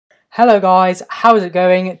Hello guys, how's it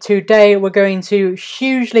going? Today we're going to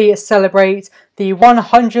hugely celebrate the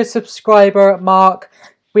 100 subscriber mark.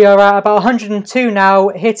 We are at about 102 now,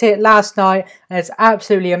 hit it last night, and it's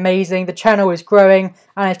absolutely amazing. The channel is growing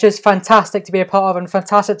and it's just fantastic to be a part of and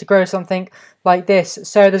fantastic to grow something like this.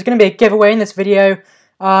 So there's going to be a giveaway in this video.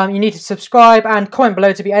 You need to subscribe and comment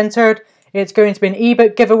below to be entered. It's going to be an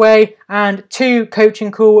ebook giveaway and 2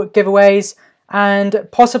 coaching call giveaways and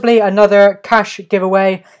possibly another cash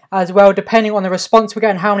giveaway as well, depending on the response we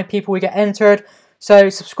get and how many people we get entered. So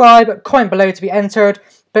subscribe, comment below to be entered.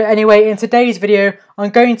 But anyway, in today's video, I'm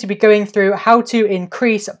going to be going through how to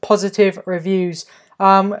increase positive reviews.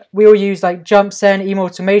 We all use like jump send, email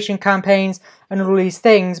automation campaigns, and all these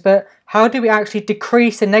things. But how do we actually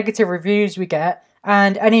decrease the negative reviews we get?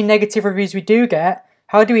 And any negative reviews we do get,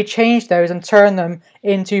 how do we change those and turn them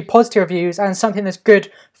into positive reviews and something that's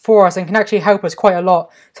good for us and can actually help us quite a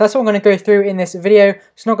lot? So that's what I'm going to go through in this video.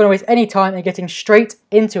 It's not going to waste any time and getting straight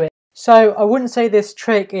into it. So I wouldn't say this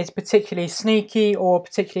trick is particularly sneaky or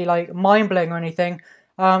particularly like mind-blowing or anything.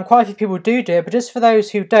 Quite a few people do it, but just for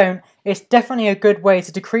those who don't, it's definitely a good way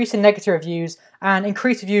to decrease the negative reviews and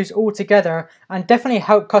increase reviews altogether and definitely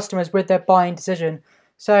help customers with their buying decision.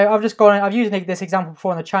 So I've used this example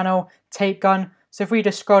before on the channel, tape gun. So if we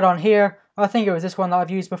just scroll down here, I think it was this one that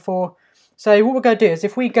I've used before. So what we're going to do is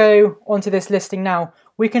if we go onto this listing now,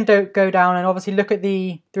 we can go down and obviously look at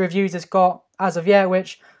the reviews it's got as of yet,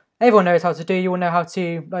 which everyone knows how to do. You will know how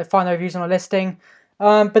to like find the reviews on a listing.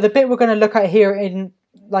 But the bit we're going to look at here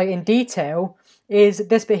in detail is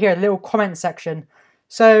this bit here, the little comment section.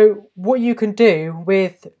 So what you can do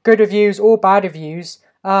with good reviews or bad reviews,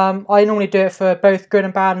 I normally do it for both good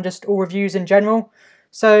and bad and just all reviews in general.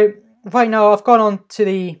 So right now I've gone on to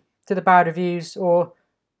the bad reviews, or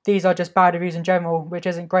these are just bad reviews in general, which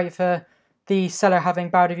isn't great for the seller having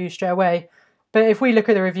bad reviews straight away. But if we look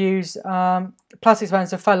at the reviews, plastic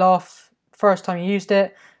dispenser fell off first time you used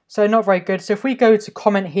it, so not very good. So if we go to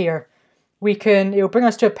comment here, it'll bring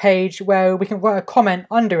us to a page where we can write a comment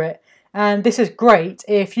under it, and this is great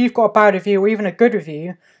if you've got a bad review or even a good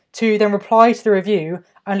review, to then reply to the review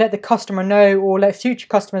and let the customer know or let future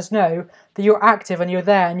customers know that you're active and you're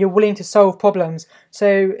there and you're willing to solve problems.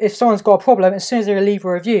 So if someone's got a problem, as soon as they leave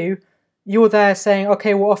a review, you're there saying,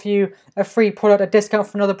 okay, we'll offer you a free product, a discount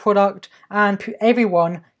for another product, and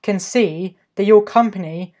everyone can see that your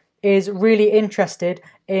company is really interested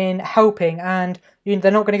in helping and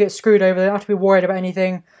they're not going to get screwed over, they don't have to be worried about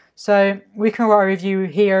anything. So we can write a review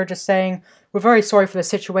here just saying, we're very sorry for the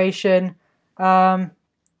situation,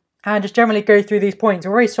 and just generally go through these points.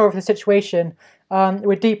 We're very sorry for the situation.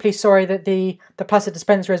 We're deeply sorry that the plastic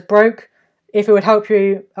dispenser is broke. If it would help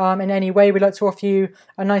you in any way, we'd like to offer you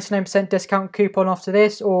a 99% discount coupon after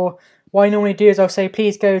this. Or what I normally do is I'll say,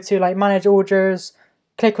 please go to like manage orders,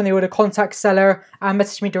 click on the order, contact seller, and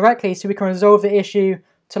message me directly so we can resolve the issue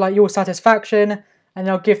to like your satisfaction. And then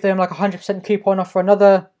I'll give them like a 100% coupon off for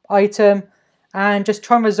another item and just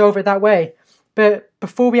try and resolve it that way. But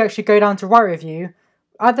before we actually go down to write a review,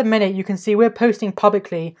 at the minute you can see we're posting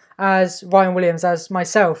publicly as Ryan Williams, as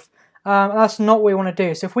myself. That's not what we want to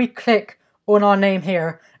do. So if we click on our name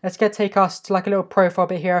here, it's going to take us to like a little profile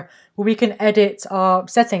bit here where we can edit our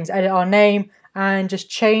settings, edit our name, and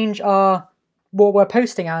just change what we're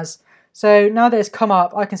posting as. So now that it's come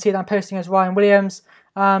up, I can see that I'm posting as Ryan Williams.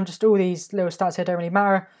 Just all these little stats here don't really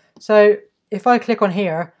matter. So if I click on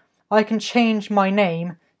here, I can change my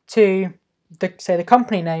name to say the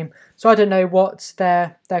company name. So I don't know what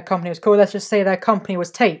their company was called. Let's just say their company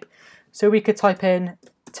was Tape. So we could type in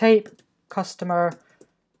Tape Customer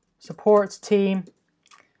Support Team,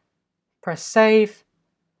 press save,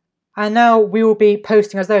 and now we will be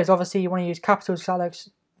posting as those. Obviously you want to use capitals because that looks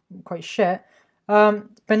quite shit, but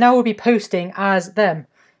now we'll be posting as them.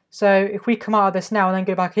 So if we come out of this now and then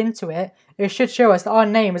go back into it, it should show us that our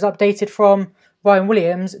name is updated from Ryan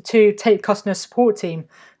Williams to Tape Customer Support Team.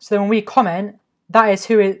 So then when we comment, that is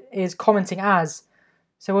who it is commenting as.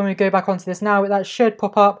 So when we go back onto this now, that should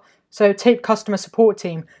pop up. So Tape Customer Support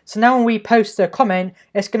Team. So now when we post a comment,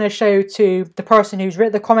 it's going to show to the person who's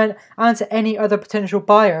written the comment and to any other potential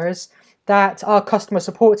buyers that our customer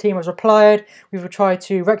support team has replied. We've tried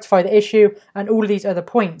to rectify the issue and all of these other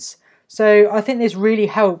points. So I think this really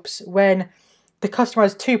helps when the customer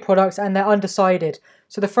has 2 products and they're undecided.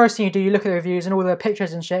 So the first thing you do, you look at the reviews and all the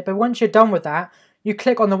pictures and shit, but once you're done with that, you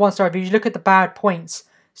click on the 1-star reviews, you look at the bad points.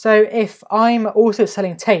 So if I'm also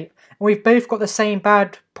selling tape and we've both got the same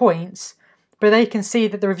bad points, but they can see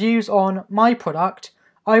that the reviews on my product,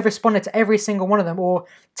 I've responded to every single one of them, or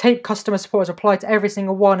Tape Customer Support has replied to every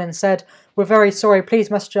single one and said, we're very sorry,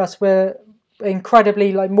 please message us, we're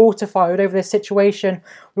incredibly like mortified over this situation,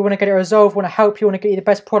 we want to get it resolved, we want to help you, want to get you the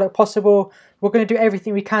best product possible, we're going to do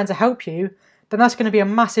everything we can to help you, then that's going to be a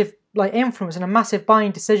massive like influence and a massive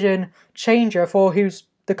buying decision changer for who's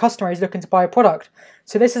the customer is looking to buy a product.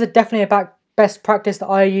 So this is definitely a best practice that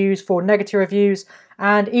I use for negative reviews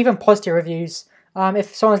and even positive reviews.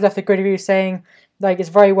 If someone's left a good review saying like it's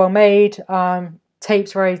very well made,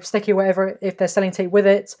 tape's very sticky, whatever, if they're selling tape with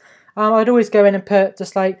it, I'd always go in and put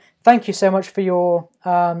just like, thank you so much for your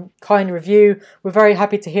kind review. We're very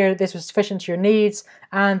happy to hear that this was sufficient to your needs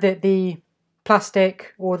and that the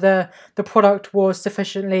plastic or the product was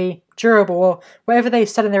sufficiently durable, or whatever they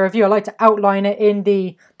said in their review. I like to outline it in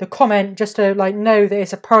the comment just to like know that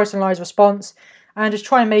it's a personalized response, and just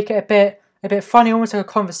try and make it a bit funny, almost like a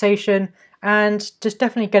conversation, and just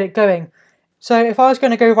definitely get it going. So if I was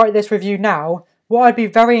going to go write this review now, what I'd be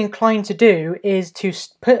very inclined to do is to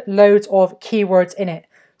put loads of keywords in it.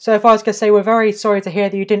 So if I was going to say, we're very sorry to hear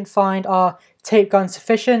that you didn't find our tape gun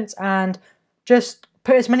sufficient, and just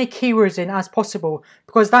put as many keywords in as possible,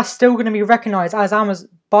 because that's still going to be recognized as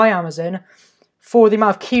by Amazon for the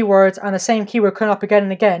amount of keywords, and the same keyword coming up again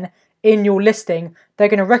and again in your listing. They're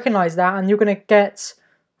going to recognize that, and you're going to get,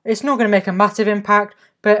 it's not going to make a massive impact,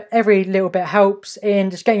 but every little bit helps in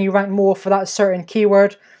just getting you ranked more for that certain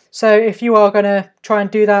keyword. So if you are going to try and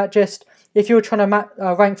do that, just if you're trying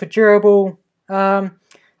to rank for durable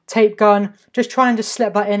tape gun, just try and just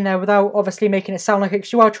slip that in there without obviously making it sound like it,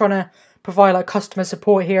 because you are trying to provide like customer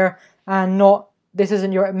support here, and not, this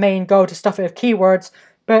isn't your main goal to stuff it with keywords.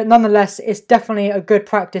 But nonetheless, it's definitely a good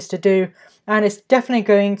practice to do, and it's definitely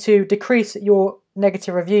going to decrease your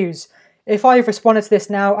negative reviews. If I've responded to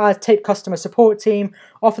this now as Tape customer support team,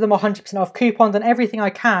 offer them 100% off coupons and everything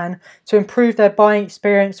I can to improve their buying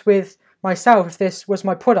experience with myself, if this was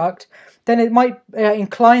my product, then it might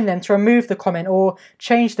incline them to remove the comment or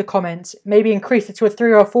change the comment, maybe increase it to a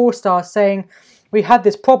 3 or 4 star saying, we had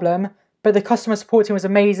this problem, but the customer support team was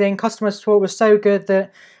amazing. Customer support was so good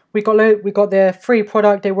that we got their free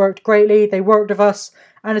product. They worked greatly. They worked with us,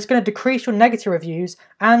 and it's going to decrease your negative reviews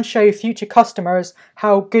and show future customers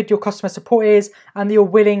how good your customer support is and that you're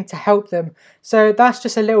willing to help them. So that's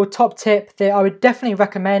just a little top tip that I would definitely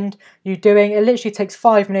recommend you doing. It literally takes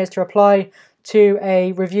 5 minutes to reply to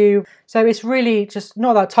a review, so it's really just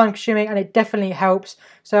not that time consuming, and it definitely helps.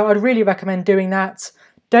 So I'd really recommend doing that.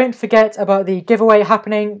 Don't forget about the giveaway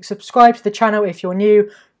happening. Subscribe to the channel if you're new,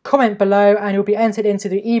 comment below, and you'll be entered into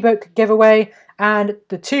the ebook giveaway and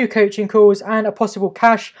the 2 coaching calls and a possible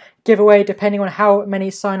cash giveaway depending on how many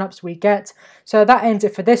signups we get. So that ends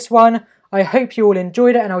it for this one. I hope you all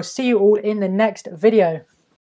enjoyed it, and I'll see you all in the next video.